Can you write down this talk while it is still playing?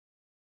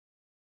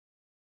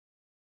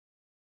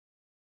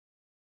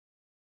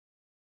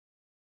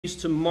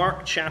To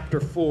Mark chapter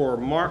 4.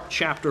 Mark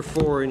chapter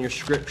 4 in your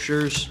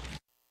scriptures.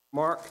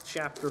 Mark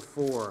chapter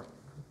 4.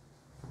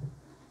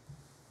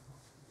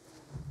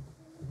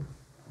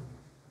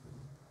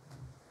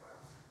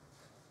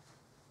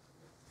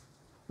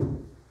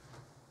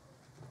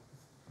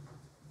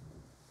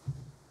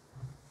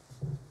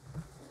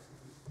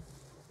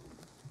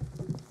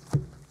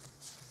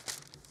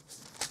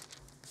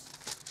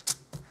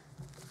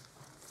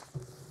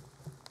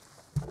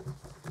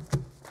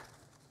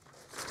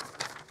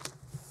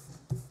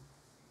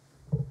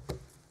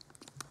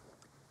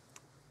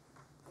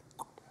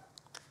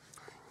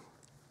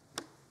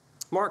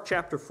 Mark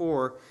chapter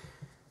 4,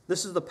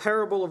 this is the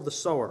parable of the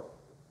sower.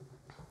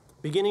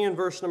 Beginning in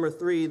verse number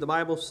 3, the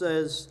Bible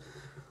says,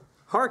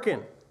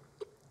 "Hearken,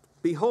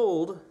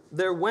 behold,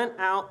 there went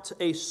out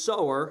a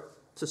sower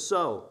to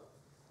sow.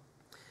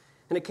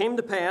 And it came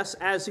to pass,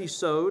 as he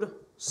sowed,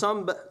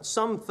 some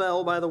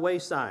fell by the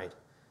wayside,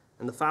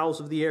 and the fowls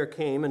of the air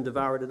came and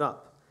devoured it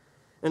up.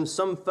 And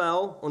some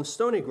fell on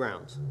stony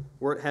ground,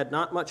 where it had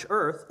not much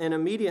earth, and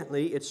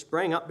immediately it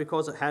sprang up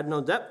because it had no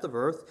depth of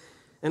earth.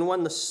 And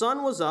when the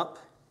sun was up,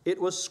 it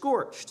was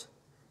scorched,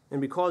 and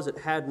because it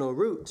had no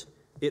root,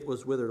 it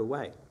was withered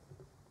away.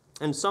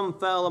 And some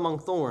fell among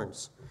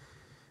thorns,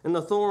 and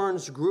the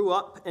thorns grew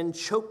up and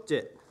choked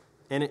it,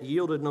 and it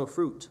yielded no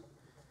fruit.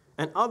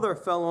 And other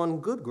fell on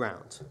good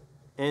ground,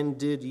 and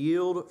did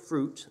yield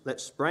fruit that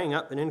sprang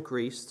up and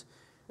increased,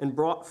 and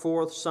brought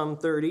forth some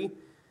 30,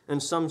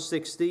 and some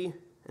 60,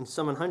 and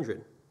some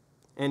 100.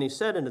 And he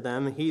said unto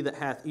them, He that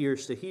hath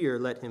ears to hear,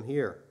 let him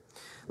hear."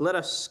 Let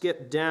us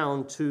skip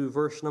down to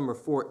verse number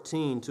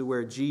 14 to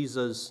where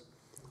Jesus,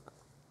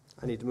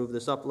 I need to move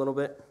this up a little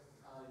bit.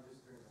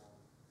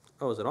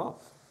 Oh, is it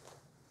off?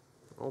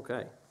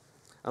 Okay.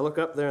 I look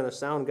up there and the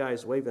sound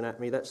guy's waving at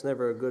me. That's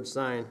never a good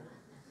sign.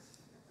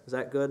 Is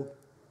that good?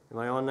 Am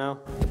I on now?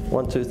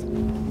 1, 2,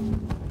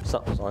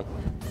 something's on.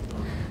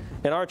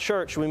 In our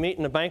church, we meet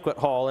in a banquet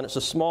hall, and it's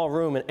a small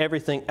room, and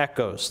everything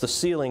echoes. The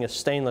ceiling is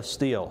stainless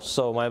steel,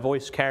 so my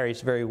voice carries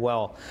very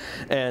well.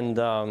 And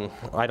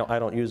I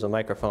don't use a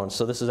microphone,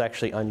 so this is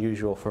actually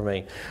unusual for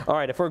me. All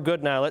right, if we're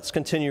good now, let's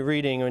continue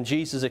reading. When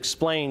Jesus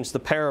explains the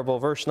parable,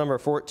 verse number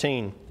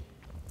 14.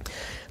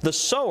 "The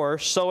sower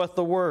soweth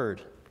the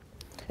word,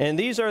 and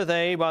these are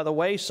they by the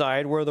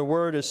wayside where the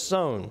word is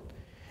sown.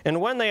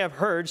 And when they have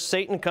heard,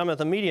 Satan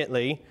cometh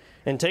immediately,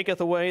 and taketh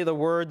away the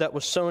word that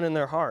was sown in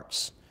their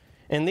hearts.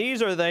 And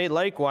these are they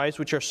likewise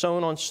which are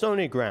sown on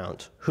stony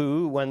ground,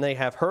 who, when they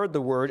have heard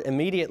the word,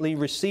 immediately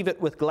receive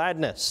it with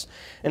gladness,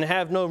 and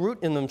have no root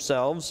in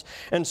themselves,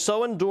 and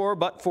so endure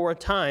but for a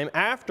time.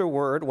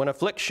 Afterward, when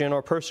affliction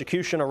or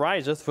persecution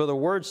ariseth for the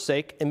word's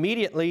sake,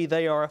 immediately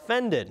they are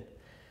offended.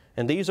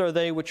 And these are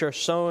they which are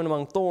sown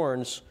among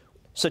thorns,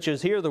 such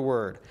as hear the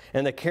word,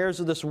 and the cares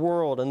of this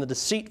world, and the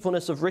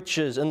deceitfulness of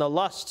riches, and the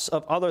lusts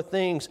of other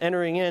things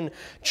entering in,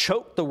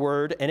 choke the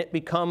word, and it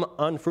become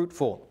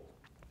unfruitful.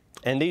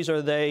 And these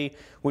are they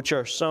which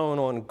are sown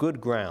on good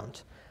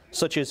ground,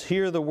 such as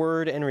hear the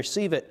word and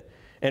receive it,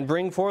 and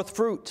bring forth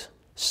fruit,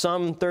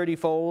 some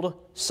 30-fold,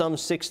 some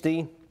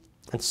 60,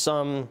 and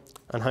some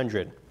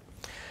 100.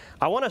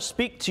 I want to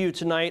speak to you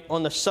tonight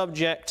on the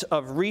subject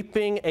of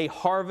reaping a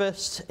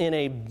harvest in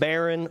a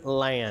barren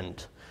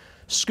land.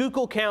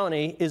 Schuylkill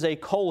County is a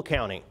coal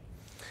county.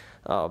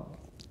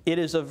 It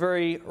is a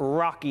very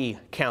rocky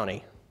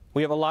county.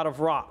 We have a lot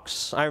of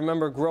rocks. I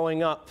remember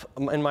growing up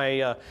in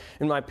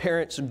my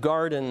parents'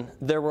 garden,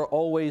 there were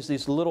always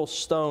these little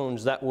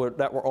stones that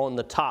were on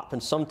the top,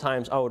 and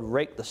sometimes I would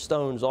rake the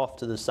stones off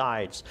to the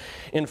sides.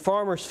 In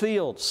farmers'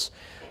 fields,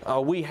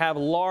 we have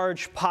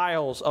large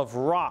piles of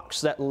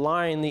rocks that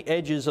line the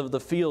edges of the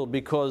field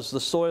because the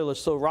soil is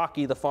so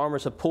rocky. The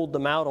farmers have pulled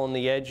them out on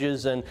the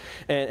edges and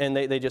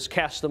they just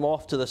cast them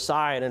off to the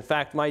side. In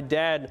fact, my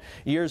dad,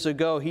 years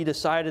ago, he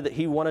decided that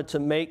he wanted to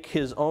make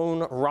his own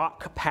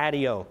rock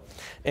patio.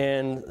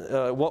 And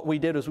what we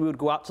did is we would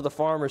go out to the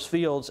farmers'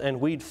 fields and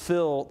we'd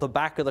fill the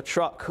back of the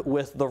truck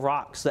with the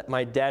rocks that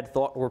my dad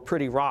thought were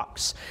pretty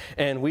rocks.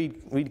 And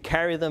we'd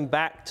carry them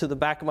back to the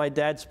back of my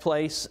dad's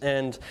place,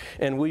 and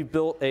we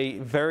built a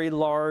very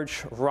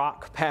large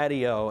rock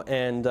patio,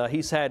 and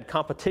he's had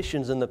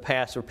competitions in the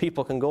past where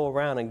people can go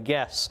around and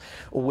guess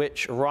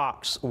which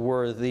rocks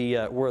were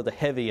the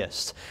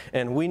heaviest.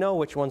 And we know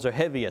which ones are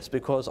heaviest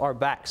because our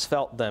backs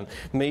felt them.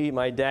 Me,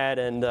 my dad,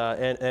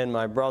 and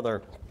my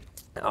brother.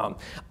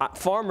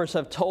 Farmers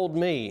have told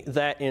me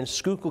that in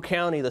Schuylkill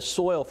County the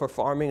soil for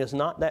farming is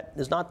not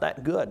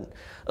that good.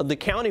 The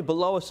county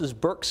below us is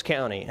Berks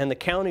County, and the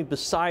county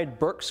beside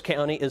Berks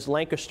County is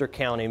Lancaster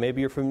County.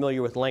 Maybe you're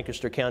familiar with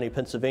Lancaster County,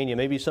 Pennsylvania.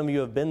 Maybe some of you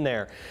have been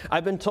there.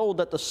 I've been told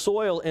that the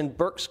soil in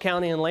Berks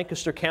County and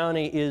Lancaster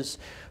County is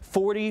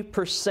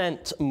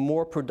 40%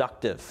 more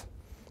productive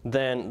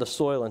than the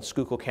soil in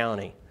Schuylkill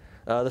County.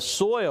 The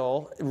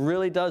soil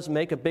really does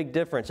make a big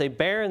difference. A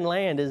barren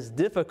land is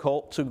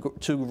difficult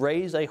to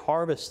raise a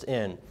harvest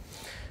in.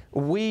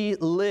 We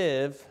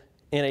live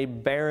in a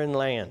barren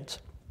land.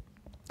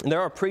 There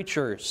are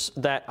preachers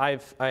that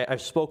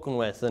I've spoken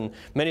with, and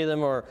many of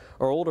them are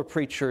older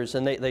preachers,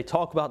 and they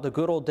talk about the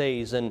good old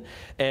days. And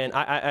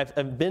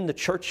I've been to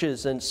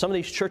churches, and some of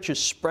these churches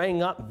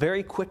sprang up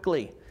very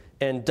quickly.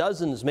 And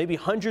dozens, maybe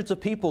hundreds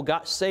of people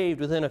got saved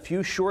within a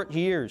few short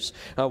years.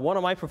 One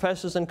of my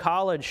professors in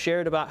college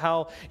shared about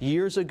how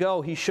years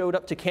ago he showed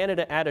up to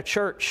Canada at a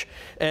church.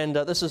 And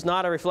this is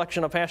not a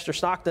reflection of Pastor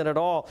Stockton at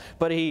all,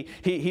 but he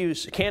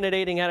was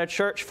candidating at a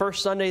church.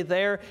 First Sunday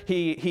there,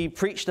 he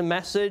preached a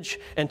message,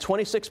 and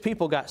 26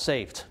 people got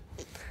saved.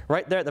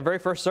 Right there at the very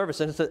first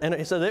service. And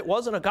he said it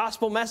wasn't a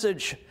gospel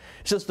message.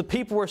 It's just the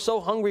people were so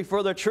hungry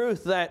for the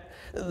truth that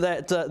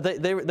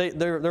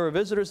there were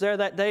visitors there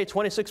that day.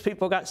 26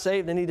 people got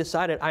saved, and he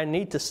decided, I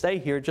need to stay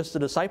here just to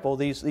disciple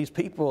these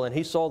people. And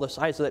he saw the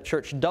size of that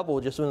church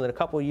double just within a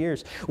couple of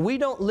years. We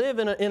don't live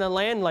in a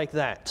land like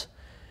that.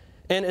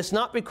 And it's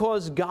not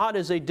because God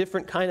is a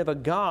different kind of a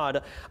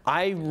God.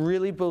 I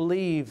really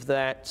believe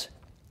that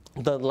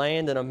the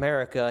land in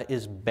America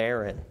is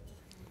barren.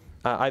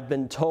 I've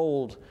been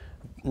told,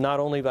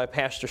 not only by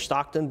Pastor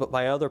Stockton, but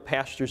by other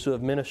pastors who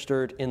have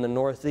ministered in the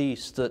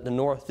Northeast, that the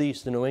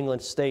Northeast, the New England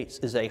states,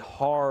 is a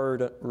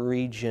hard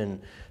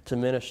region to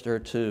minister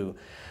to.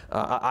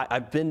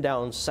 I've been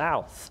down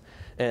south,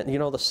 and you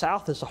know, the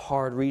South is a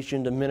hard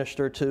region to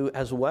minister to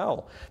as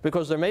well,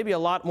 because there may be a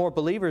lot more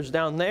believers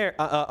down there,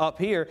 up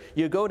here.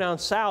 You go down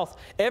south,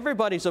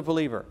 everybody's a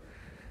believer,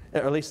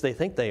 or at least they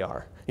think they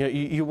are. You know,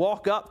 you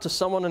walk up to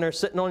someone and they're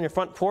sitting on your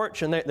front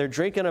porch and they're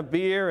drinking a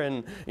beer,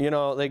 and you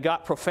know, they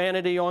got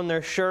profanity on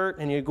their shirt,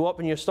 and you go up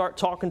and you start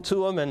talking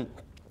to them,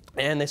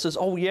 and they says,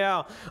 oh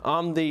yeah,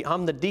 I'm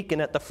the deacon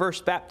at the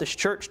First Baptist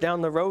Church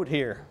down the road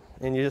here.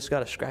 And you just got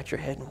to scratch your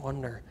head and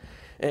wonder.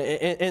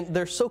 And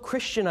they're so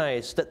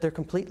Christianized that they're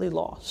completely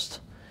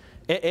lost.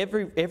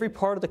 Every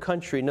part of the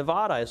country,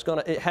 Nevada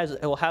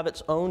it will have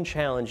its own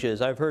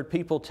challenges. I've heard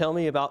people tell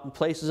me about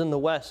places in the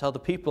West how the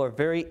people are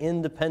very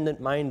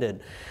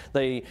independent-minded.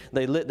 They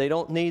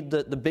don't need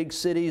the big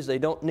cities. They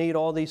don't need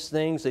all these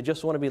things. They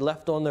just want to be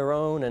left on their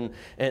own.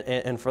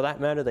 And for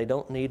that matter, they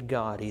don't need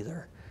God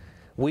either.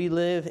 We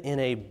live in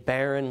a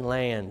barren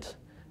land.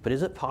 But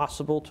is it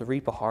possible to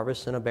reap a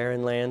harvest in a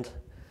barren land?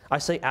 I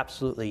say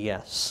absolutely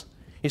yes.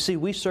 You see,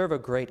 we serve a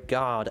great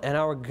God, and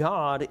our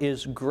God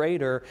is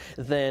greater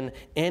than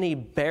any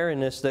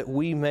barrenness that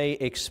we may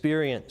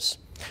experience.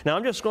 Now,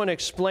 I'm just going to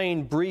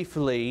explain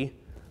briefly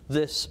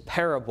this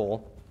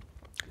parable,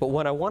 but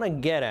what I want to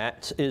get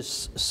at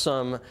is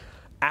some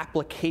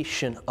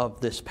application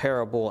of this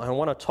parable. I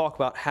want to talk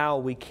about how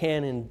we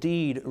can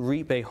indeed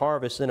reap a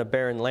harvest in a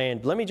barren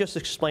land. Let me just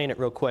explain it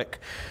real quick.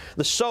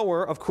 The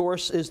sower, of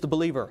course, is the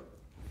believer.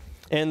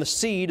 And the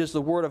seed is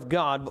the Word of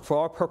God, but for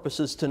our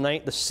purposes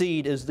tonight, the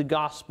seed is the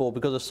gospel,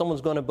 because if someone's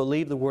going to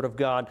believe the Word of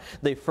God,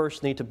 they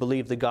first need to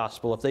believe the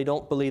gospel. If they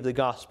don't believe the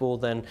gospel,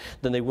 then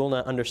they will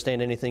not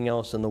understand anything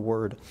else in the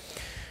Word.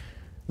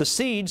 The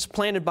seeds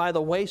planted by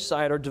the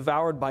wayside are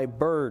devoured by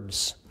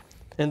birds,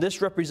 and this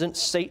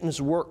represents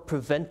Satan's work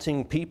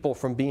preventing people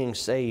from being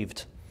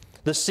saved.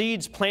 The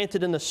seeds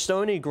planted in the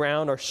stony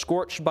ground are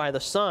scorched by the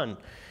sun,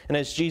 and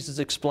as Jesus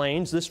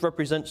explains, this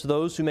represents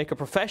those who make a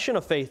profession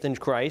of faith in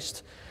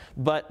Christ,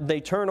 but they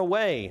turn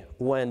away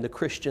when the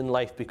Christian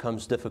life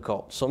becomes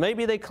difficult. So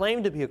maybe they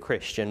claim to be a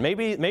Christian.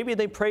 Maybe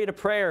they prayed a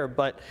prayer,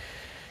 but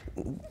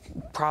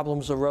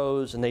problems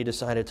arose and they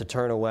decided to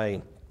turn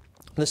away.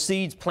 The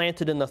seeds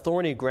planted in the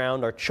thorny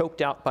ground are choked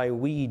out by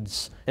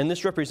weeds. And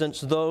this represents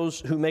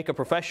those who make a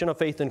profession of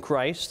faith in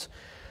Christ,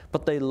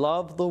 but they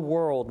love the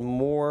world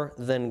more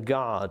than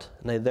God,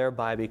 and they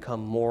thereby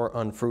become more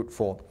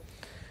unfruitful.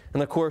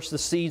 And of course, the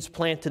seeds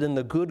planted in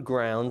the good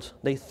ground,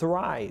 they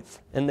thrive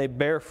and they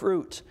bear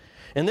fruit.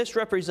 And this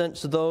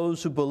represents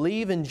those who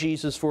believe in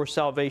Jesus for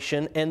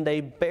salvation, and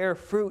they bear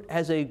fruit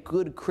as a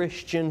good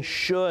Christian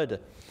should.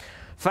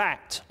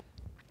 Fact,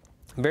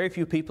 very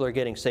few people are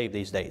getting saved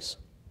these days.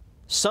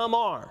 Some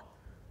are,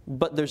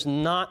 but there's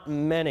not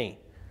many.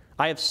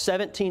 I have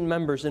 17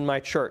 members in my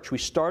church. We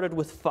started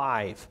with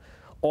 5.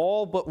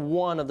 All but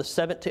one of the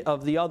 17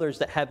 of the others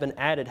that have been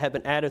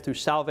added through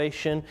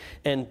salvation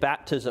and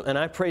baptism. And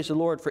I praise the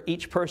Lord for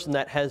each person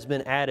that has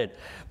been added.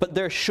 But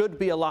there should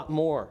be a lot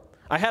more.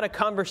 I had a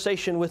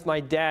conversation with my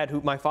dad,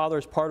 who my father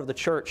is part of the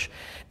church,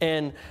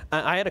 and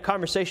I had a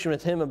conversation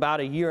with him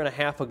about a year and a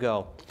half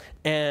ago.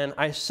 And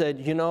I said,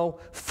 you know,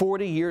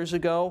 40 years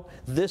ago,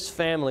 this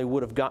family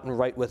would have gotten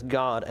right with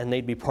God and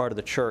they'd be part of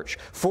the church.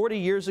 40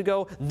 years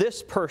ago,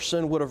 this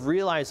person would have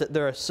realized that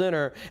they're a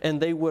sinner and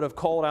they would have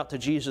called out to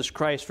Jesus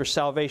Christ for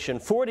salvation.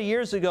 40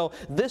 years ago,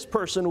 this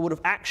person would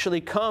have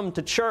actually come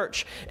to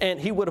church and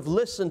he would have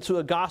listened to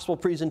a gospel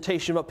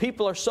presentation. But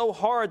people are so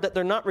hard that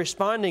they're not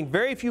responding.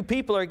 Very few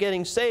people are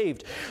getting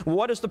saved.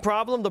 What is the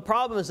problem? The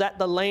problem is that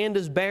the land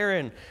is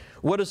barren.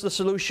 What is the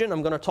solution?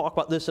 I'm going to talk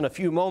about this in a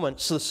few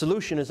moments. The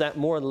solution is that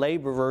more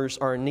laborers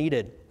are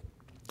needed.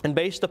 And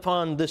based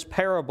upon this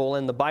parable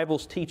and the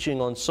Bible's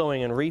teaching on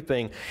sowing and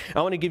reaping,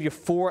 I want to give you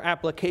 4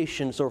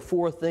 applications or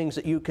 4 things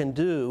that you can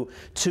do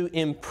to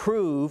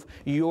improve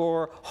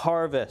your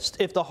harvest.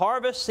 If the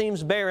harvest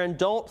seems barren,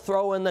 don't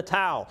throw in the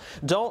towel.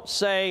 Don't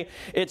say,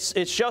 it's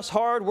just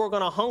hard, we're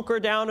going to hunker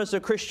down as a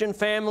Christian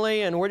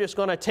family and we're just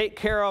going to take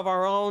care of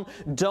our own.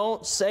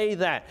 Don't say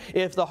that.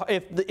 If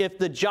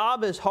the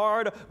job is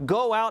hard,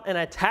 go out and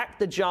attack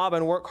the job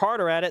and work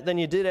harder at it than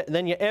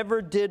you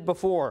ever did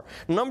before.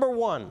 Number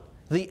 1.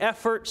 The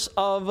efforts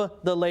of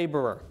the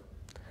laborer.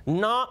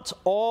 Not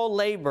all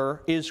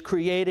labor is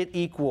created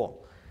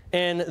equal.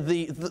 And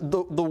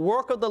the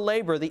work of the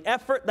laborer, the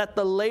effort that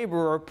the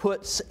laborer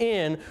puts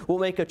in will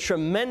make a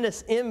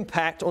tremendous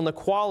impact on the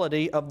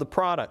quality of the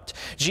product.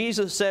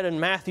 Jesus said in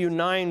Matthew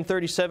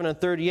 9:37 and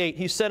 38,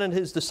 He said unto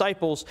His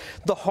disciples,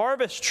 "The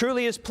harvest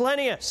truly is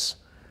plenteous."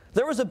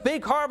 There was a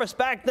big harvest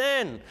back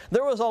then.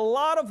 There was a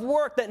lot of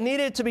work that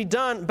needed to be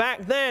done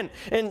back then.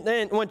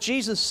 And what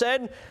Jesus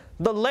said,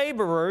 the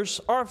laborers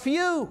are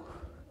few.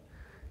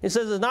 He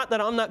says, it's not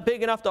that I'm not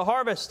big enough to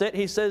harvest it.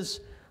 He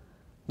says,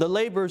 the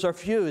laborers are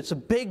few. It's a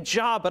big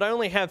job, but I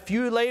only have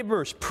few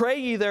laborers. Pray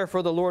ye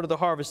therefore the Lord of the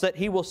harvest, that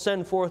He will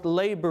send forth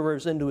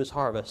laborers into His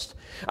harvest.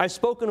 I've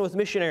spoken with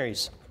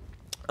missionaries,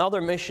 other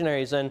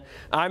missionaries, and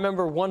I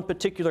remember one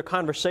particular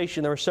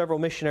conversation. There were several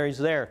missionaries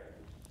there.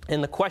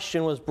 And the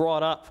question was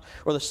brought up,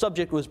 or the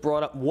subject was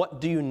brought up, what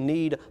do you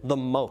need the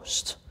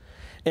most?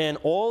 And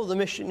all the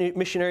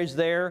missionaries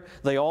there,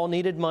 they all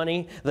needed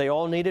money, they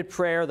all needed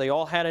prayer, they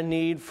all had a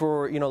need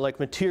for, like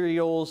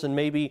materials and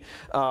maybe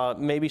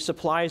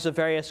supplies of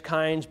various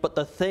kinds. But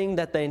the thing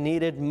that they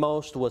needed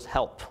most was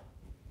help.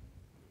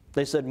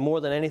 They said,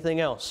 more than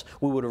anything else,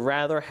 we would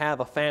rather have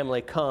a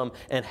family come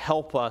and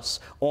help us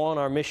on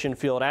our mission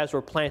field as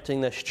we're planting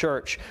this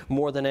church,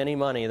 more than any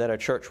money that a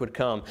church would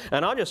come.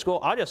 And I'll just go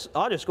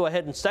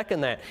ahead and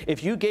second that.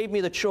 If you gave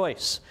me the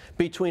choice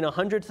between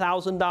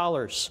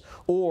 $100,000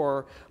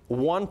 or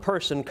one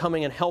person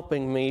coming and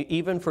helping me,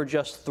 even for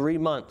just 3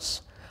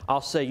 months,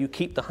 I'll say you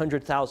keep the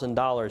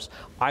 $100,000.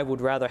 I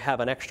would rather have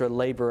an extra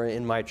laborer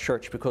in my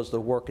church because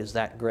the work is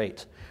that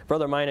great.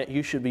 Brother Minot,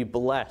 you should be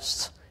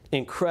blessed.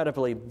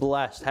 Incredibly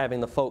blessed having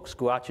the folks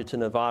go out you to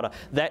Nevada.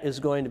 That is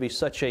going to be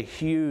such a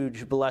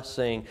huge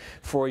blessing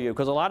for you.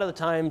 Because a lot of the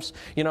times,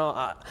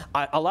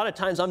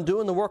 I'm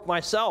doing the work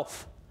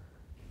myself.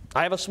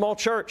 I have a small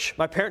church.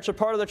 My parents are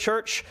part of the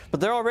church, but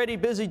they're already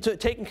busy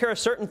taking care of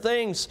certain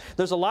things.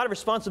 There's a lot of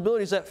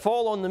responsibilities that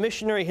fall on the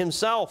missionary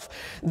himself.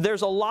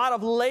 There's a lot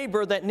of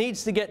labor that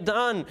needs to get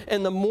done.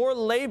 And the more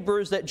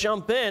laborers that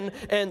jump in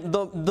and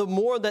the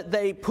more that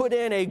they put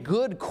in a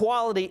good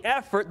quality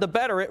effort, the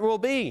better it will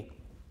be.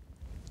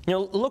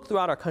 Look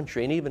throughout our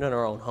country and even in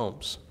our own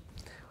homes.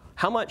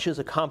 How much is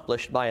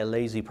accomplished by a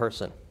lazy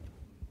person?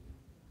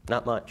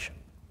 Not much.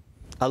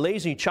 A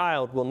lazy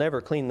child will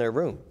never clean their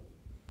room.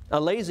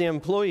 A lazy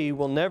employee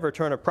will never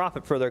turn a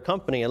profit for their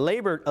company. A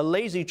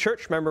lazy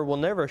church member will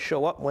never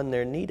show up when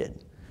they're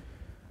needed.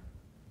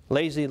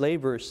 Lazy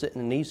laborers sit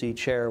in an easy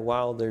chair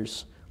while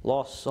there's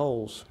lost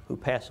souls who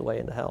pass away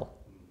into hell.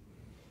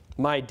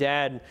 My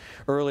dad,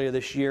 earlier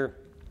this year,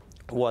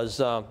 he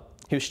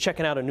was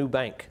checking out a new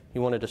bank. He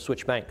wanted to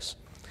switch banks.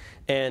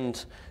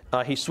 And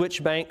he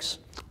switched banks,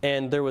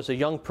 and there was a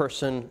young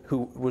person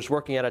who was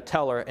working at a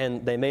teller,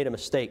 and they made a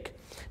mistake.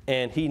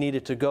 And he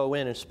needed to go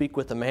in and speak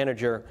with the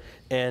manager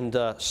and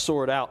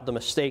sort out the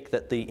mistake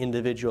that the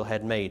individual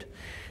had made.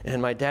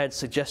 And my dad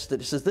suggested,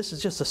 he says, this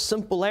is just a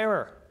simple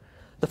error.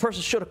 The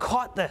person should have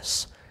caught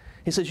this.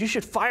 He says, you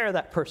should fire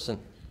that person.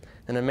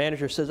 And the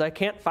manager says, I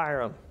can't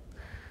fire him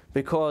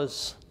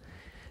because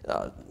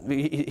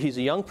he's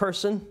a young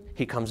person.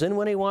 He comes in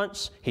when he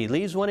wants, he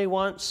leaves when he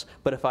wants,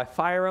 but if I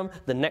fire him,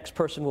 the next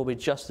person will be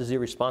just as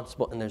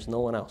irresponsible and there's no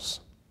one else.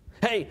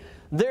 Hey,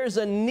 there's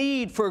a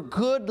need for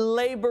good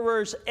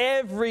laborers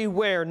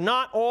everywhere.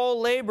 Not all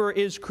labor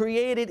is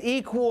created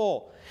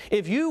equal.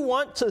 If you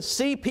want to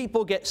see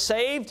people get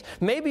saved,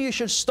 maybe you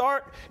should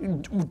start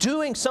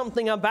doing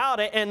something about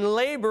it and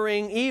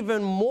laboring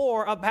even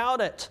more about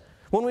it.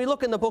 When we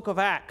look in the book of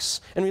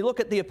Acts and we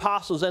look at the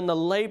apostles and the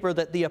labor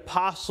that the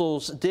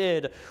apostles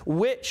did,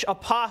 which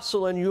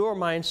apostle in your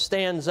mind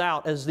stands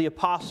out as the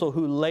apostle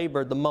who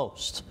labored the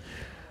most?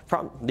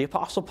 The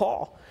Apostle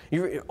Paul.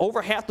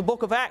 Over half the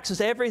book of Acts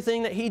is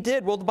everything that he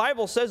did. Well, the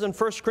Bible says in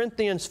 1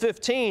 Corinthians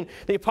 15,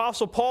 the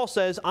Apostle Paul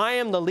says, I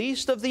am the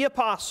least of the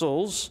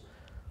apostles,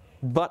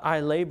 but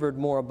I labored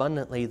more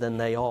abundantly than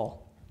they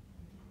all.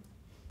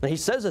 Now, he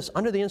says this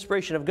under the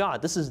inspiration of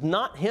God. This is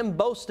not him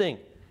boasting.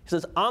 He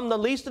says, I'm the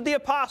least of the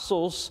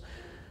apostles,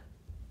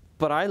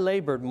 but I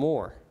labored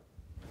more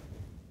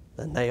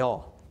than they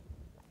all.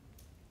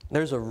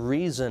 There's a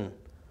reason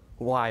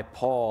why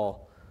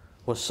Paul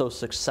was so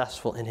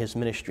successful in his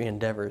ministry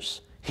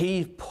endeavors.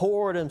 He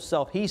poured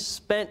himself. He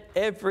spent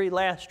every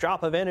last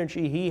drop of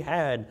energy he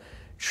had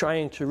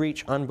trying to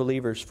reach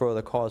unbelievers for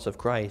the cause of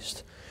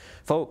Christ.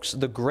 Folks,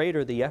 the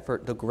greater the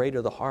effort, the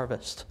greater the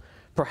harvest.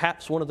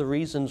 Perhaps one of the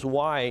reasons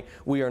why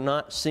we are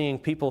not seeing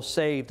people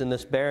saved in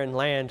this barren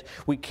land,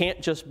 we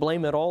can't just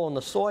blame it all on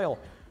the soil.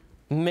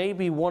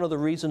 maybe one of the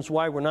reasons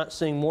why we're not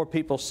seeing more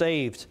people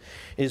saved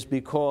is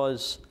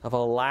because of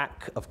a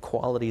lack of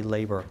quality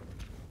labor.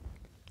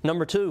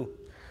 Number 2,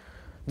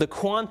 the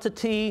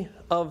quantity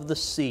of the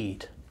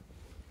seed.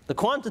 The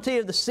quantity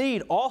of the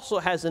seed also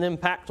has an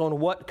impact on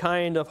what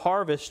kind of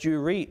harvest you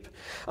reap.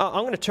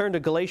 I'm going to turn to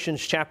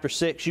Galatians chapter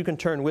 6. You can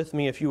turn with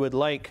me if you would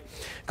like.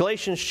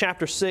 Galatians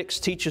chapter 6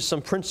 teaches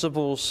some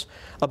principles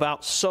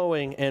about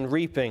sowing and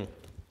reaping.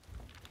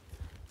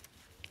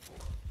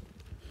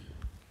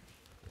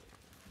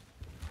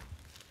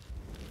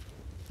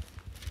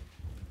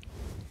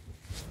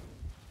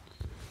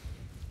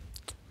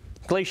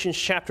 Galatians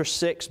chapter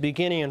 6,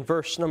 beginning in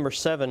verse number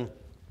 7.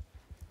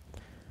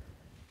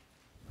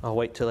 I'll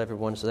wait till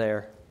everyone's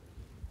there.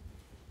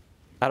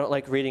 I don't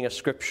like reading a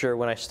scripture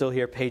when I still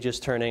hear pages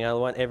turning. I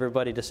want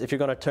everybody to, if you're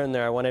going to turn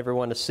there, I want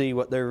everyone to see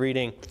what they're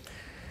reading.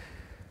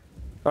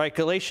 All right,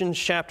 Galatians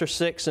chapter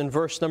 6 and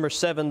verse number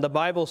 7, the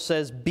Bible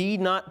says, "Be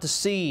not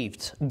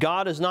deceived,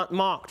 God is not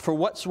mocked, for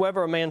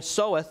whatsoever a man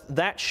soweth,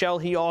 that shall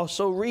he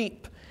also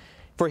reap.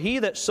 For he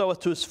that soweth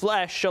to his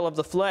flesh shall of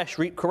the flesh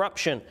reap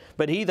corruption,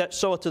 but he that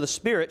soweth to the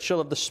Spirit shall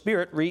of the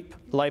Spirit reap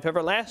life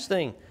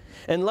everlasting.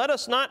 And let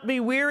us not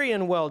be weary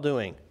in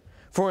well-doing,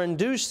 for in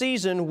due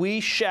season we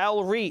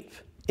shall reap,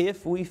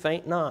 if we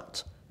faint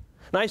not."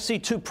 And I see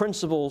 2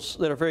 principles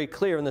that are very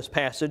clear in this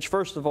passage.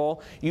 First of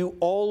all, you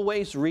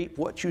always reap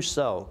what you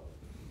sow.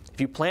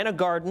 If you plant a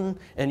garden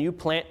and you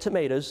plant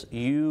tomatoes,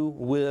 you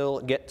will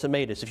get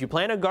tomatoes. If you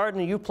plant a garden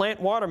and you plant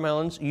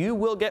watermelons, you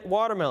will get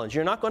watermelons.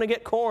 You're not going to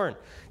get corn.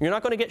 You're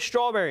not going to get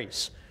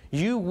strawberries.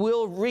 You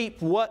will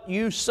reap what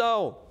you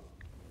sow.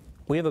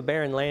 We have a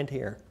barren land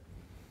here.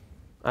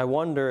 I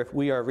wonder if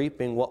we are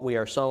reaping what we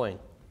are sowing.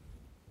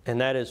 And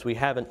that is, we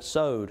haven't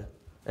sowed,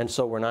 and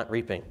so we're not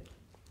reaping.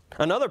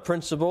 Another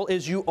principle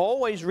is you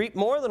always reap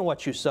more than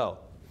what you sow.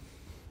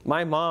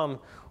 My mom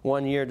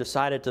one year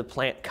decided to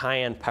plant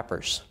cayenne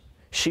peppers.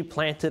 She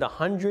planted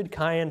 100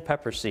 cayenne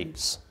pepper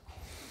seeds.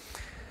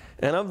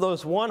 And of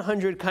those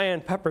 100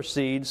 cayenne pepper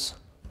seeds,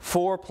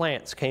 4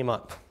 plants came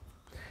up.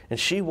 And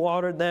she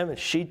watered them and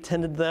she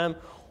tended them.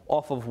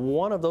 Off of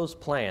one of those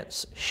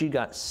plants, she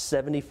got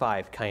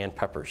 75 cayenne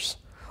peppers.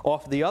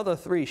 Off the other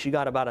 3, she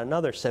got about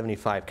another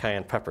 75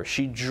 cayenne peppers.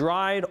 She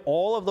dried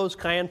all of those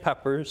cayenne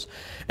peppers,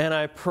 and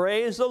I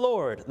praise the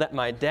Lord that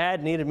my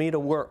dad needed me to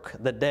work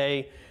the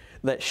day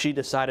that she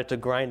decided to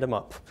grind them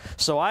up.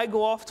 So I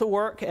go off to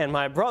work, and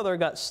my brother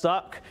got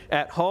stuck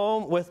at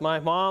home with my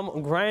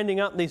mom grinding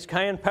up these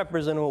cayenne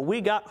peppers. And when we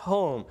got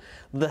home,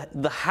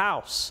 the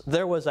house,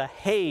 there was a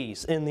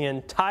haze in the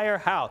entire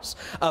house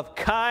of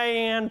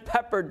cayenne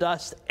pepper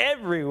dust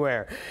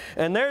everywhere.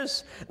 And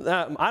there's,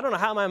 I don't know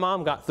how my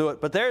mom got through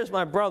it, but there's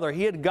my brother.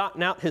 He had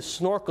gotten out his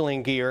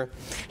snorkeling gear.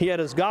 He had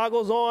his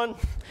goggles on.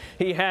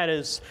 He had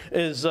his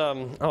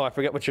I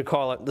forget what you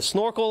call it, the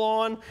snorkel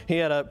on. He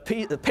had a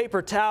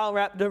paper towel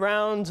wrapped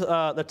around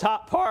the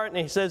top part, and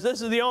he says,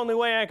 "This is the only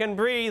way I can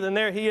breathe." And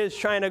there he is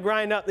trying to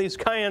grind up these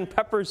cayenne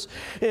peppers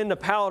into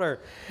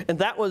powder. And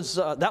that was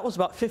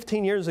about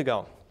 15 years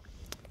ago.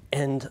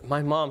 And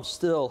my mom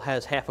still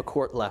has half a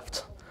quart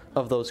left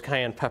of those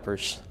cayenne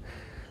peppers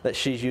that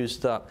she's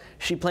used up.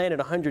 She planted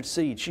 100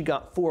 seeds. She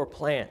got 4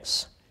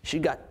 plants. She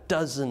got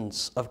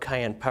dozens of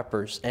cayenne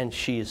peppers, and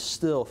she is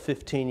still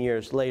 15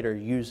 years later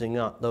using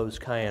up those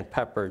cayenne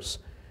peppers.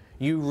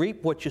 You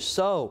reap what you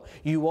sow.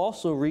 You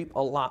also reap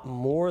a lot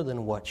more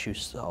than what you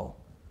sow.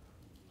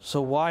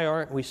 So why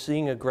aren't we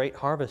seeing a great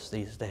harvest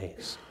these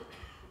days?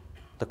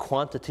 The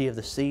quantity of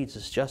the seeds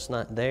is just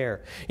not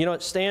there. You know,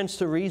 it stands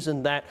to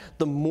reason that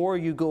the more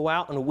you go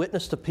out and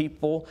witness to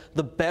people,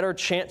 the better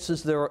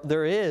chances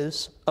there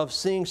is of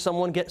seeing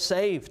someone get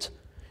saved.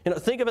 You know,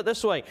 think of it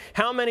this way.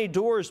 How many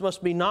doors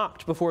must be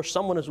knocked before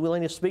someone is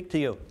willing to speak to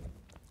you?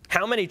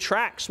 How many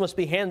tracts must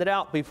be handed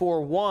out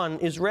before one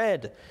is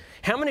read?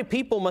 How many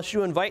people must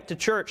you invite to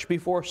church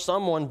before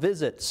someone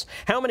visits?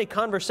 How many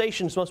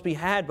conversations must be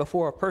had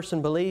before a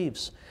person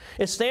believes?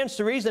 It stands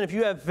to reason if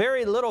you have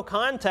very little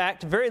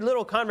contact, very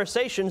little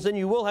conversations, then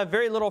you will have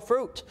very little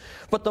fruit.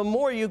 But the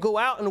more you go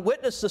out and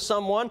witness to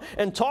someone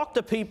and talk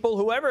to people,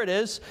 whoever it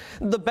is,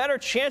 the better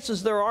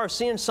chances there are of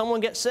seeing someone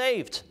get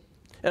saved.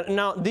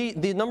 Now,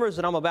 the numbers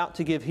that I'm about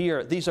to give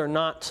here, these are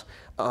not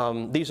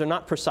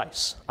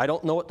precise. I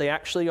don't know what they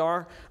actually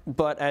are,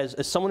 but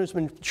as someone who's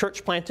been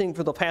church planting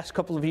for the past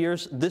couple of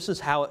years, this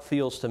is how it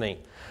feels to me.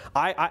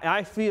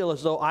 I feel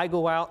as though I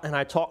go out and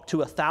I talk to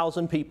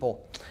 1,000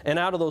 people, and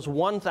out of those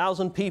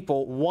 1,000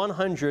 people,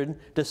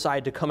 100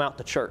 decide to come out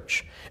to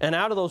church. And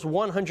out of those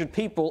 100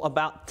 people,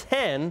 about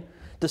 10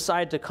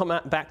 decide to come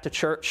out back to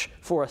church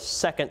for a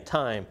second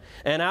time.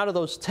 And out of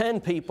those 10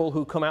 people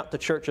who come out to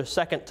church a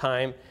second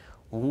time,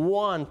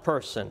 one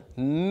person,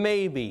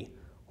 maybe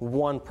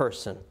one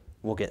person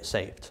will get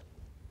saved.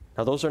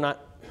 Now those are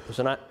not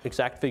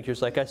exact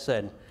figures like I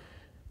said,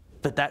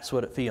 but that's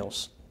what it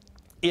feels.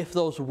 If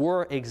those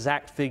were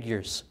exact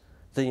figures,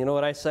 then you know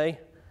what I say?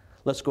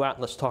 Let's go out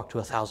and let's talk to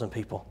 1,000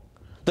 people.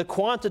 The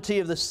quantity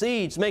of the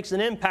seeds makes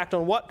an impact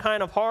on what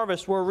kind of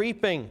harvest we're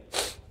reaping.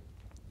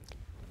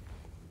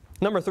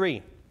 Number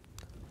 3,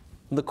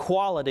 the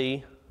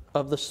quality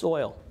of the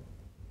soil.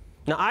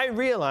 Now, I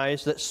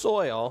realize that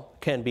soil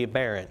can be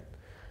barren,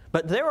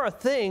 but there are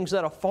things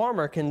that a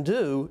farmer can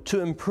do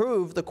to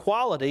improve the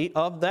quality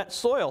of that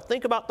soil.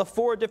 Think about the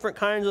 4 different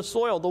kinds of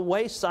soil. The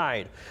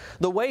wayside.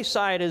 The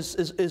wayside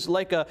is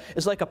like a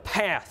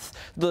path.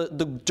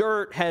 The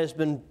dirt has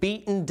been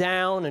beaten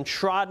down and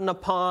trodden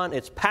upon.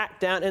 It's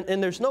packed down,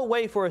 and there's no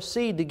way for a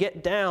seed to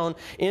get down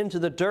into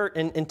the dirt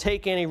and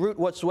take any root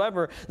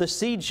whatsoever. The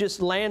seeds just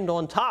land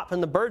on top,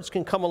 and the birds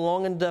can come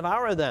along and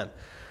devour them.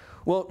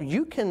 Well,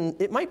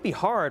 it might be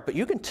hard, but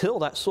you can till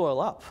that soil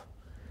up.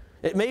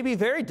 It may be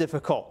very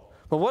difficult,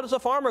 but what is a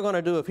farmer going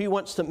to do if he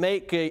wants to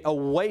make a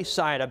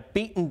wayside, a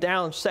beaten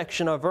down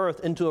section of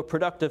earth into a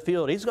productive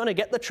field? He's going to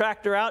get the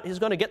tractor out, he's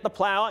going to get the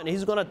plow out, and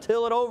he's going to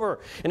till it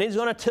over. And he's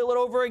going to till it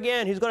over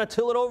again, he's going to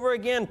till it over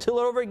again, till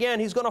it over again.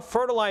 He's going to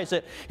fertilize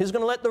it. He's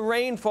going to let the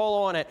rain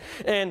fall on it.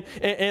 And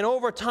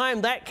over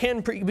time, that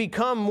can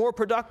become more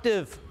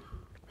productive.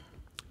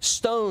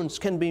 Stones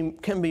can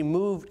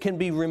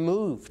be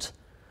removed.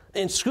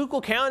 In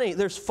Schuylkill County,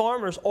 there's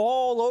farmers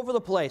all over the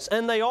place,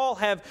 and they all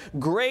have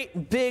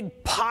great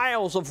big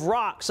piles of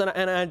rocks. And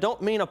I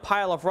don't mean a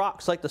pile of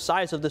rocks like the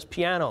size of this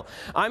piano.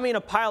 I mean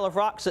a pile of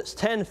rocks that's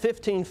 10,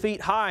 15 feet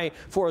high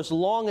for as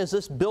long as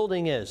this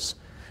building is.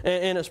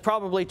 And it's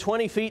probably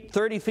 20 feet,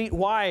 30 feet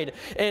wide.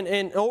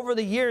 And over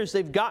the years,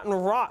 they've gotten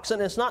rocks,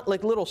 and it's not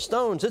like little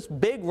stones. It's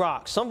big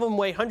rocks. Some of them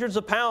weigh hundreds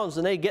of pounds,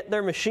 and they get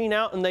their machine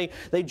out, and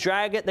they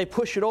drag it, they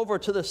push it over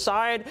to the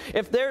side.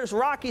 If there's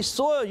rocky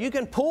soil, you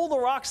can pull the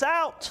rocks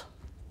out.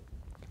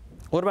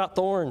 What about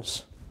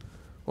thorns?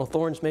 Well,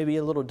 thorns may be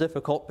a little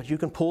difficult, but you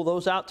can pull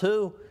those out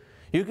too.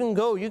 You can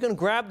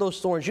grab those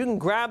thorns, you can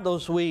grab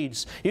those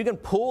weeds, you can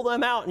pull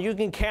them out, and you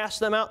can cast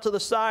them out to the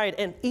side.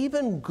 And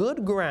even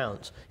good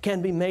ground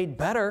can be made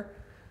better.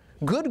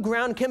 Good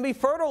ground can be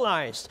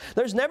fertilized.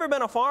 There's never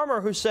been a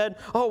farmer who said,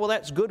 oh, well,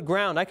 that's good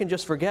ground, I can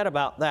just forget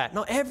about that.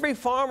 No, every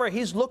farmer,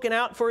 he's looking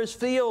out for his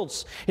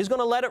fields. He's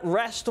going to let it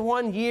rest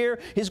 1 year.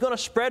 He's going to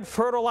spread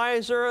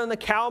fertilizer and the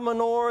cow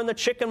manure and the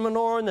chicken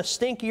manure, and the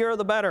stinkier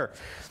the better.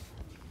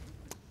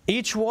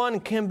 Each one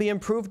can be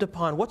improved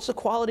upon. What's the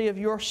quality of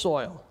your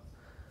soil?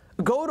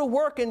 Go to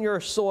work in your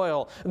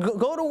soil.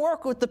 Go to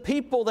work with the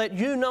people that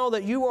you know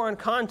that you are in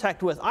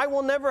contact with. I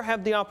will never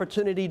have the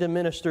opportunity to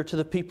minister to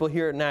the people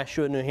here at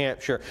Nashua, New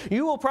Hampshire.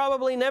 You will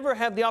probably never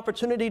have the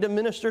opportunity to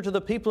minister to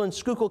the people in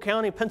Schuylkill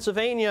County,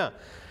 Pennsylvania.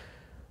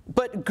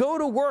 But go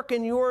to work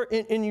in your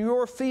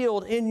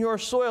field, in your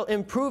soil.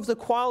 Improve the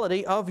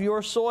quality of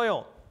your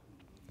soil.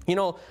 You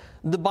know,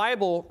 the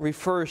Bible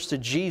refers to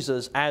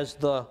Jesus as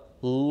the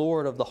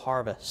Lord of the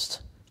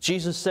harvest.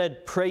 Jesus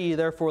said, pray ye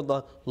therefore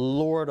the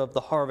Lord of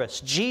the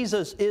harvest.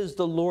 Jesus is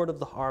the Lord of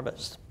the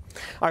harvest.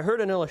 I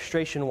heard an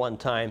illustration one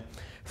time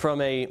from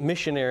a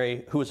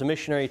missionary who was a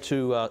missionary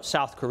to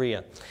South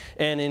Korea.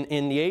 And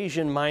in the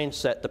Asian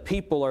mindset, the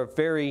people are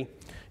very,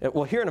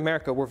 well, here in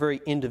America, we're very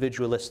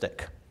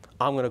individualistic.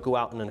 I'm going to go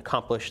out and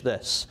accomplish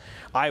this.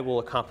 I will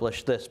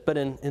accomplish this. But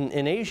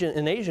in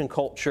Asian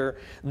culture,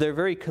 they're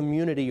very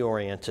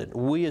community-oriented.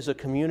 We as a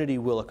community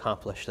will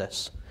accomplish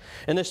this.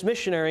 And this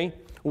missionary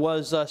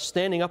was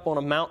standing up on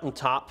a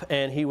mountaintop,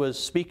 and he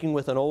was speaking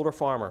with an older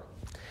farmer.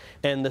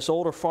 And this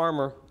older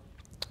farmer,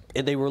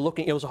 they were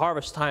looking, it was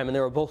harvest time, and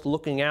they were both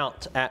looking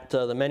out at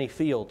the many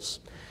fields.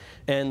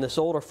 And this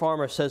older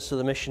farmer says to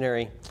the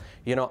missionary,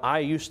 you know, I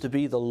used to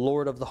be the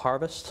Lord of the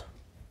harvest.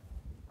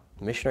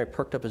 The missionary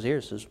perked up his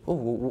ears and says, oh,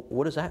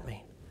 what does that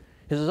mean?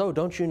 He says, oh,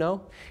 don't you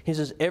know? He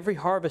says, every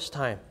harvest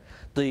time,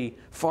 the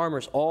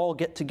farmers all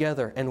get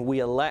together and we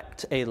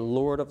elect a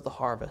Lord of the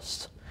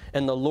harvest.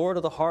 And the Lord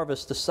of the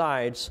harvest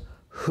decides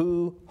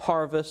who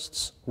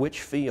harvests which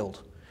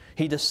field.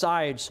 He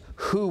decides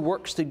who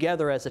works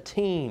together as a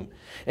team.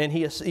 And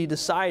he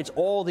decides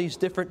all these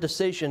different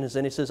decisions.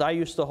 And he says, I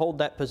used to hold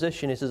that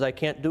position. He says, I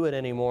can't do it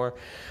anymore.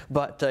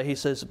 But he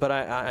says,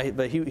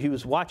 but he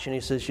was watching.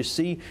 He says, you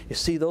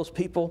see those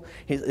people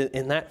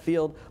in that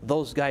field?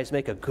 Those guys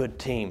make a good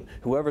team.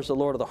 Whoever's the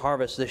Lord of the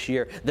harvest this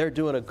year, they're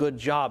doing a good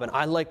job. And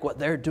I like what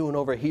they're doing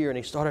over here. And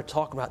he started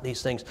talking about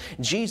these things.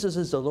 Jesus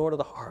is the Lord of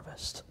the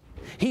harvest.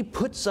 He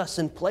puts us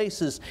in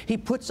places. He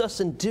puts us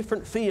in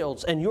different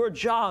fields. And your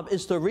job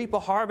is to reap a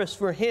harvest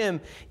for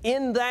Him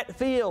in that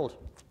field.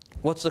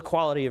 What's the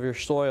quality of your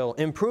soil?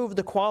 Improve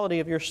the quality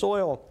of your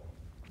soil.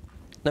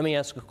 Let me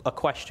ask a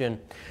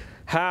question.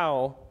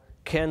 How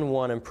can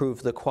one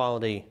improve the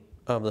quality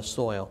of the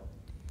soil?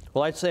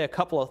 Well, I'd say a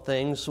couple of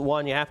things.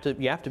 One, you have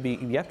to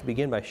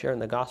begin by sharing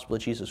the gospel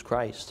of Jesus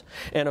Christ.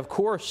 And of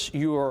course,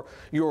 your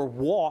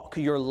walk,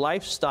 your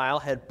lifestyle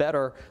had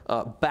better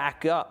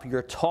back up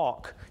your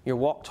talk. Your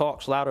walk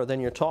talks louder than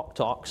your talk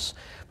talks.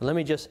 But let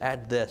me just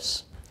add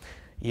this.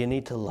 You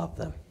need to love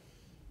them.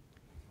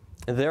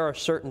 And there are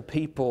certain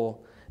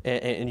people,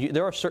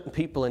 there are certain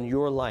people in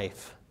your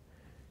life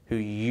who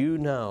you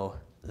know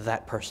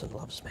that person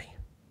loves me.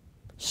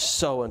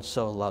 So and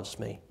so loves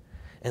me.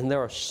 And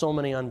there are so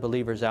many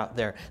unbelievers out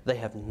there, they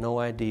have no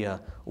idea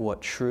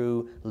what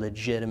true,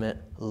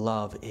 legitimate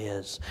love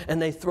is.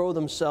 And they throw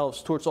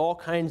themselves towards all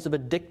kinds of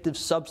addictive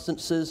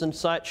substances and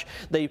such.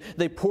 They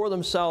pour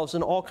themselves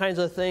in all kinds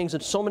of things.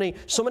 And so many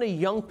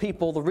young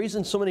people, the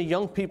reason so many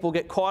young people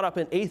get caught up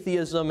in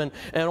atheism and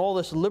all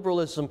this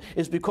liberalism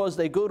is because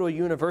they go to a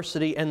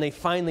university and they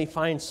finally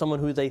find someone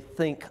who they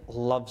think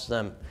loves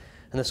them.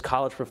 And this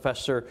college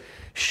professor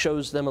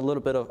shows them a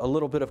little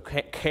bit of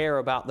care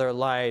about their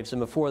lives, and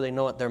before they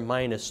know it, their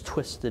mind is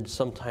twisted,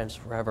 sometimes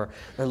forever.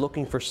 They're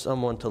looking for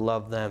someone to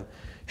love them.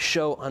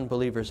 Show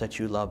unbelievers that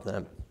you love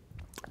them.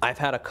 I've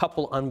had a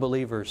couple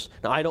unbelievers.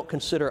 Now, I don't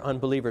consider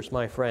unbelievers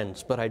my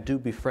friends, but I do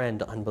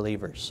befriend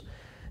unbelievers.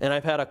 And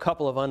I've had a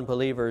couple of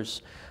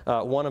unbelievers.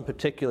 One in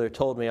particular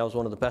told me I was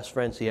one of the best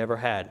friends he ever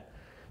had,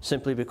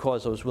 simply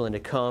because I was willing to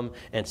come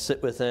and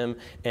sit with him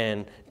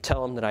and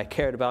tell him that I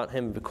cared about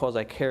him. Because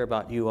I care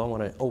about you, I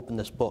want to open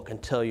this book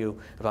and tell you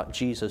about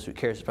Jesus who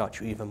cares about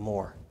you even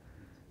more.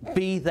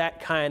 Be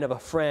that kind of a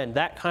friend,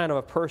 that kind of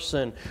a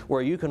person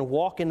where you can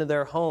walk into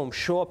their home,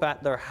 show up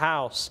at their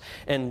house,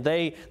 and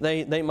they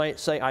might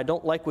say, I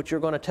don't like what you're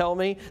going to tell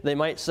me. They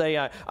might say,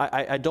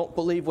 I don't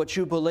believe what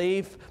you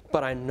believe,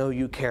 but I know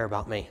you care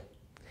about me.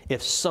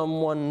 If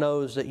someone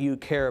knows that you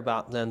care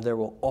about them, there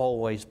will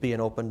always be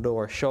an open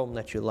door. Show them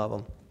that you love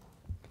them.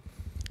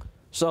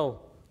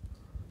 So,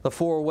 the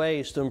 4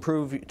 ways to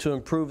improve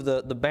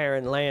the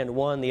barren land.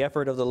 1, the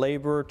effort of the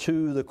laborer.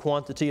 2, the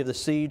quantity of the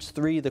seeds.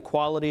 3, the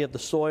quality of the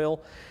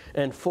soil.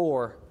 And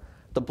 4,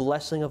 the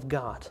blessing of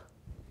God.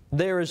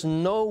 There is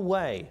no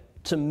way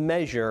to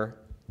measure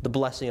the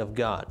blessing of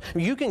God.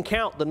 You can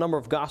count the number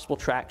of gospel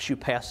tracts you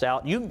pass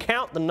out. You can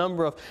count the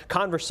number of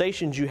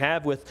conversations you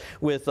have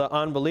with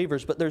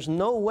unbelievers, but there's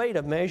no way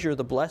to measure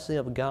the blessing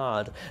of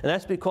God. And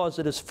that's because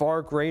it is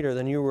far greater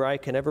than you or I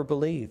can ever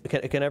believe,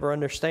 can ever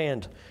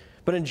understand.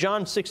 But in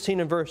John 16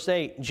 and verse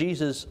 8,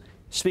 Jesus,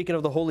 speaking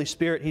of the Holy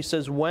Spirit, He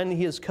says, when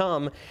He has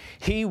come,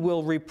 He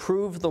will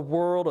reprove the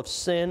world of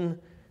sin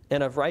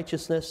and of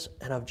righteousness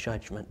and of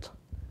judgment.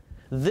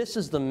 This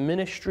is the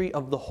ministry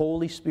of the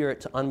Holy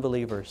Spirit to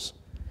unbelievers.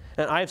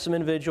 And I have some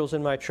individuals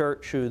in my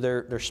church who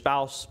their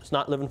spouse is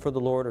not living for the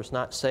Lord or is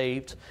not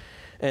saved.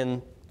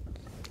 And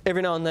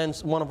every now and then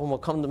one of them will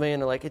come to me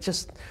and they're like,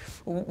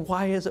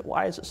 why is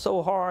it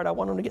so hard? I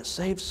want them to get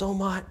saved so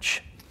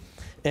much.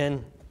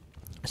 And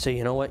I say,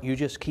 you know what? You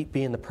just keep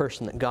being the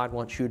person that God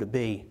wants you to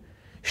be.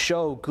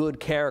 Show good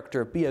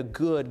character. Be a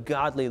good,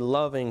 godly,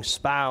 loving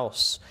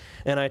spouse.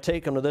 And I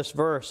take them to this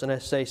verse and I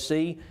say,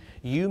 see,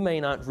 you may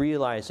not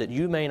realize it,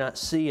 you may not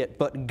see it,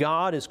 but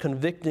God is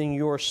convicting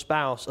your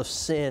spouse of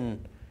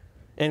sin.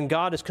 And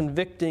God is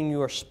convicting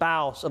your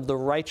spouse of the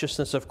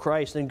righteousness of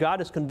Christ. And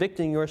God is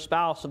convicting your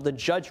spouse of the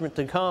judgment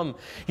to come.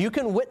 You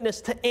can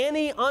witness to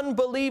any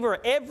unbeliever,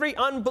 every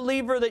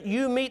unbeliever that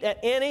you meet at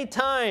any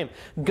time.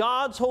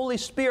 God's Holy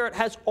Spirit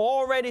has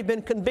already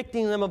been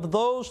convicting them of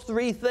those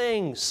 3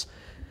 things.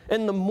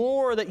 And the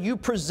more that you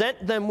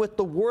present them with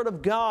the Word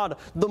of God,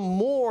 the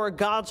more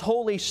God's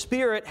Holy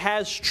Spirit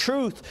has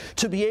truth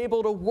to be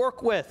able to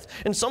work with.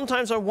 And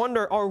sometimes I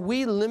wonder, are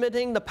we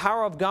limiting the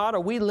power of God?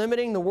 Are we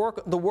limiting the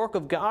work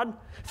of God?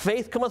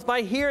 Faith cometh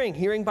by hearing,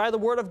 hearing by the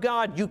Word of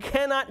God. You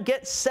cannot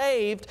get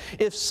saved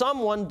if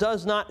someone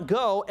does not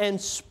go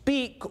and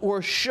speak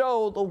or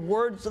show the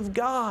words of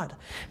God.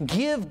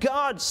 Give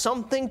God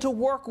something to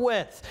work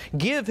with.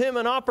 Give Him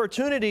an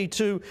opportunity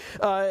to,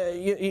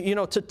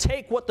 to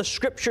take what the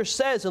Scripture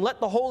says and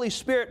let the Holy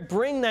Spirit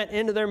bring that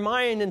into their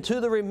mind and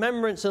to the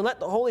remembrance, and let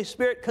the Holy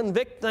Spirit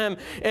convict them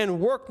and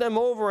work them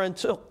over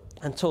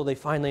until they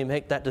finally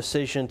make that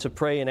decision to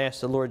pray and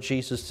ask the Lord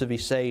Jesus to be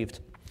saved.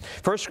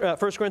 1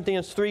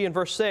 Corinthians 3 and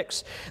verse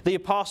 6, the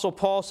Apostle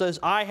Paul says,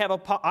 I have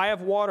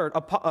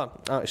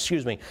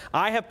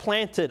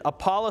planted,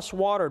 Apollos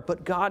watered,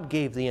 but God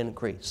gave the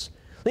increase.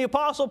 The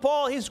Apostle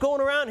Paul, he's going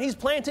around, he's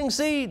planting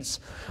seeds.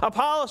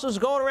 Apollos is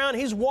going around,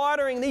 he's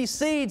watering these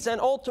seeds, and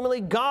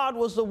ultimately God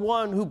was the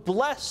one who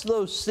blessed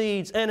those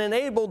seeds and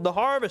enabled the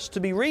harvest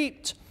to be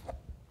reaped.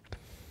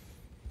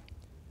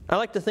 I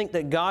like to think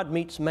that God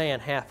meets man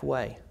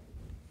halfway.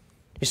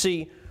 You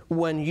see,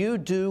 when you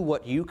do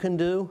what you can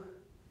do,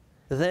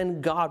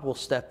 then God will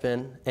step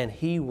in and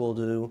He will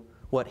do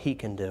what He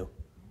can do.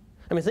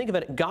 I mean, think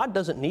about it. God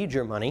doesn't need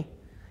your money.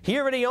 He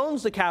already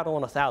owns the cattle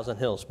on 1,000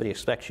 hills, but He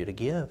expects you to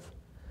give.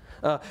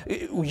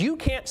 You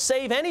can't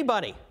save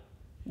anybody.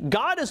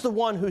 God is the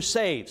one who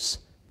saves,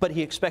 but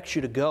He expects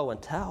you to go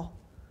and tell.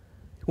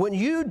 When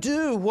you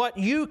do what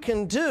you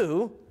can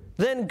do,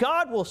 then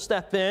God will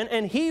step in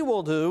and He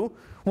will do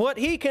what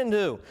He can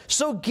do.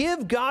 So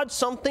give God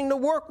something to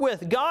work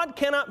with. God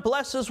cannot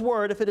bless His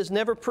Word if it is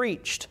never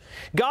preached.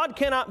 God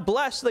cannot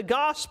bless the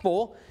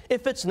gospel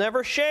if it's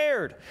never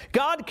shared.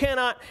 God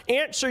cannot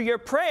answer your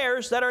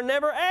prayers that are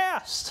never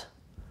asked.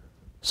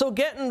 So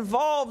get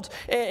involved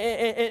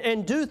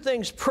and do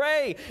things.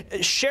 Pray.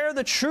 Share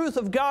the truth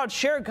of God.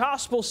 Share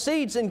gospel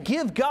seeds and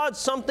give God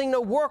something to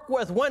work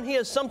with. When He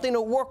has something to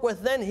work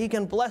with, then He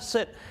can bless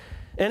it.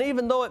 And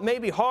even though it may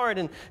be hard,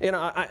 and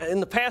in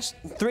the past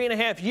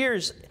 3.5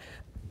 years,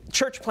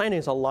 church planting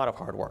is a lot of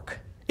hard work.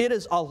 It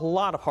is a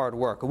lot of hard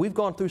work. We've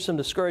gone through some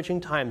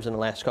discouraging times in the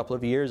last couple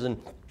of years, and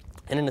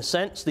in a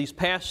sense, these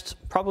past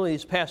 4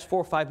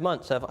 or 5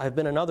 months have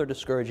been another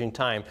discouraging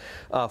time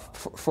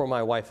for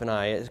my wife and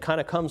I. It kind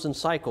of comes in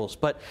cycles,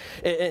 but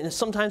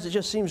sometimes it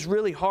just seems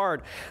really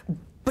hard.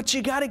 But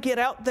you got to get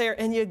out there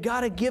and you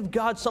got to give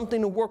God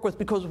something to work with,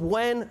 because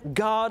when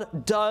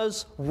God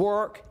does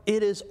work,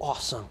 it is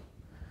awesome.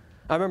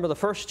 I remember the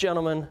first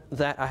gentleman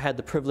that I had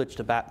the privilege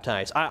to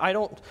baptize. I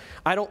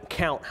don't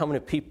count how many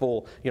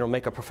people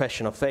make a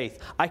profession of faith.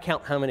 I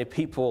count how many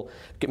people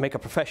make a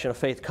profession of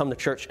faith, come to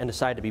church, and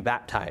decide to be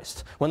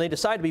baptized. When they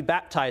decide to be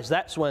baptized,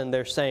 that's when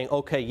they're saying,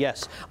 okay,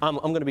 yes, I'm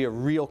going to be a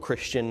real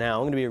Christian now.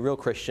 I'm going to be a real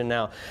Christian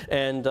now.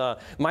 And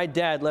my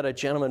dad led a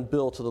gentleman,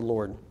 Bill, to the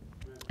Lord.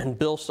 And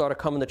Bill started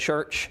coming to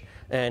church.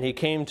 And he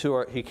came to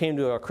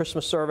our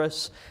Christmas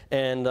service,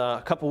 and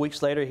a couple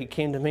weeks later he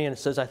came to me and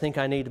says, I think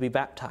I need to be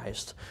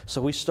baptized.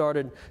 So we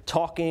started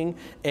talking,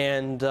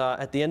 and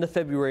at the end of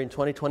February in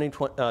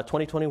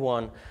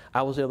 2021,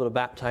 I was able to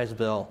baptize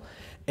Bill.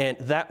 And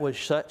that was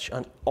such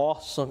an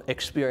awesome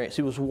experience.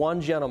 He was one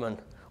gentleman,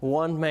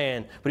 one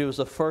man, but he was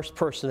the first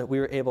person that we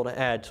were able to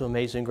add to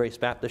Amazing Grace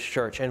Baptist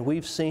Church. And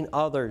we've seen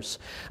others.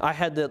 I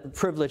had the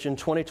privilege in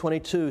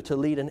 2022 to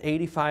lead an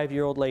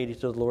 85-year-old lady to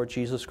the Lord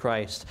Jesus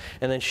Christ.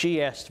 And then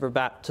she asked for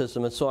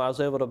baptism, and so I was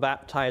able to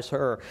baptize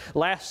her.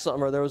 Last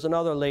summer, there was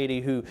another lady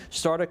who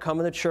started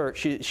coming to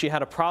church. She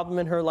had a problem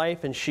in her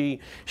life, and she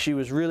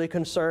was really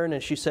concerned,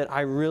 and she said,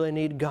 I really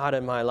need God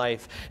in my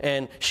life.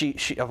 And she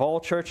of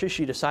all churches,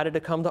 she decided to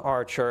come to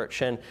our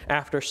church. And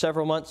after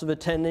several months of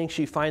attending,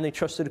 she finally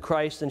trusted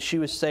Christ, and she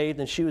was saved,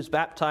 and she was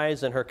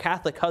baptized, and her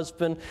Catholic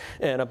husband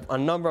and a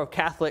number of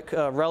Catholic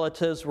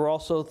relatives were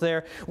also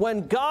there.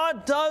 When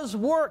God does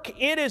work,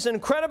 it is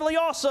incredibly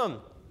awesome.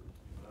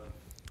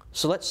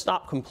 So let's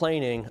stop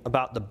complaining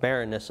about the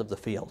barrenness of the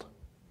field.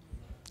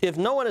 If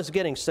no one is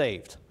getting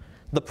saved,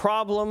 the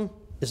problem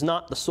is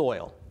not the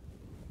soil.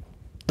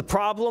 The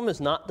problem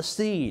is not the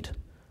seed.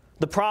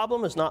 The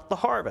problem is not the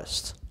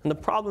harvest. And the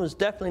problem is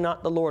definitely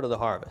not the Lord of the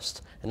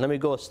harvest. And let me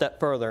go a step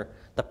further.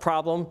 The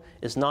problem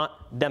is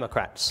not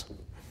Democrats.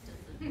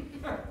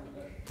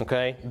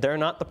 Okay? They're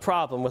not the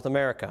problem with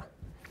America.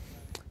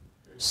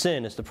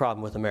 Sin is the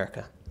problem with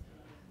America.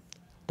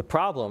 The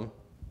problem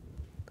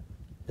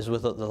is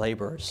with the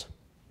laborers.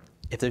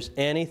 If there's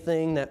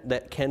anything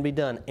that can be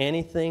done,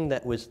 anything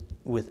that was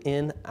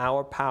within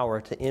our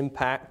power to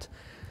impact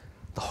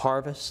the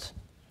harvest,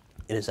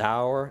 it is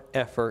our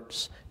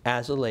efforts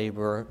as a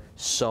laborer,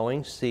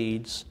 sowing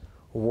seeds,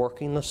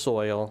 working the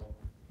soil,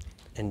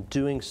 and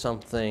doing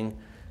something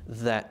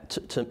that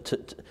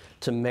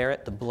to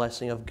merit the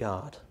blessing of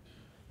God.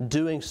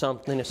 Doing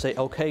something to say,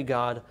 okay,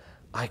 God,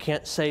 I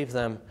can't save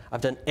them.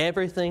 I've done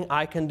everything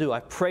I can do.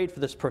 I've prayed for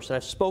this person.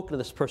 I've spoken to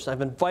this person.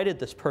 I've invited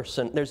this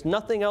person. There's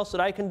nothing else that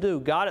I can do.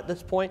 God, at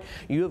this point,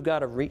 you have got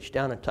to reach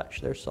down and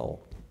touch their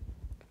soul.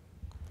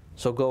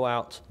 So go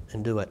out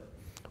and do it.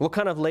 What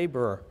kind of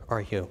laborer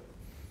are you?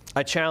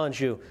 I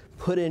challenge you,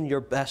 put in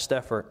your best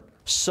effort.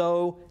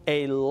 Sow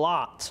a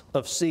lot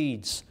of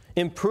seeds.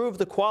 Improve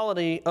the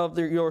quality of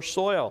your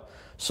soil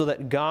so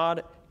that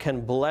God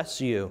can bless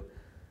you,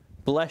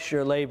 bless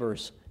your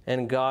labors,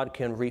 and God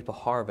can reap a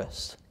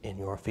harvest in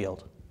your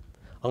field.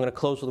 I'm going to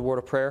close with a word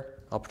of prayer.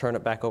 I'll turn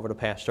it back over to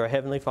Pastor. Our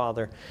Heavenly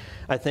Father,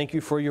 I thank you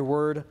for your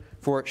word,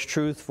 for its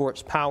truth, for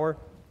its power.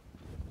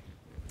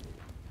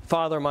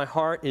 Father, my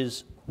heart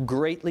is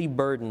greatly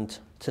burdened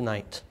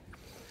tonight,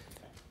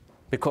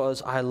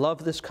 because I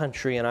love this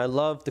country and I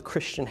love the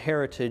Christian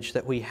heritage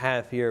that we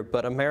have here,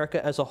 but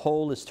America as a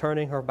whole is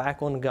turning her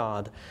back on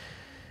God.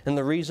 And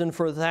the reason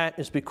for that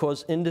is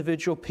because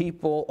individual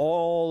people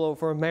all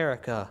over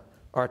America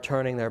are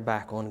turning their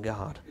back on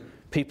God.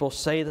 People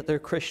say that they're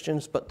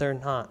Christians, but they're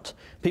not.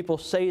 People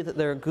say that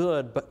they're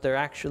good, but they're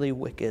actually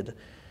wicked.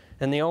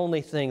 And the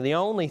only thing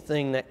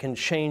that can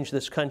change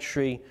this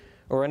country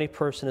or any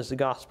person is the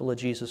gospel of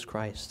Jesus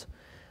Christ.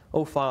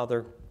 Oh,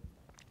 Father,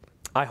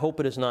 I hope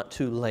it is not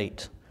too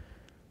late.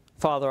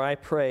 Father, I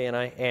pray and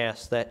I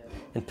ask that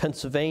in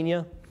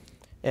Pennsylvania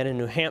and in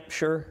New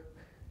Hampshire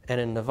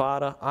and in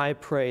Nevada, I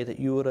pray that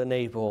you would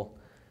enable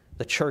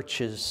the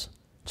churches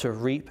to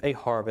reap a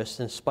harvest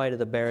in spite of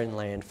the barren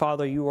land.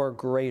 Father, you are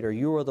greater.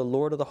 You are the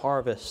Lord of the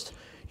harvest.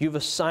 You've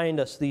assigned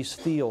us these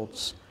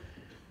fields.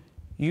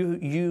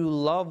 You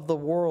love the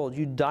world.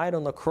 You died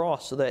on the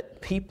cross so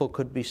that people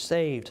could be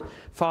saved.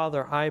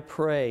 Father, I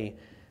pray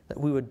that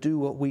we would do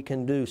what we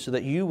can do so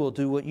that you will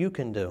do what you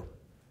can do,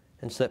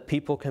 and so that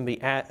people can be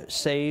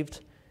saved,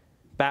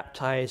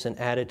 baptized, and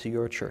added to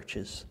your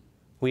churches.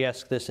 We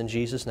ask this in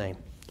Jesus' name.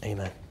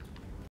 Amen.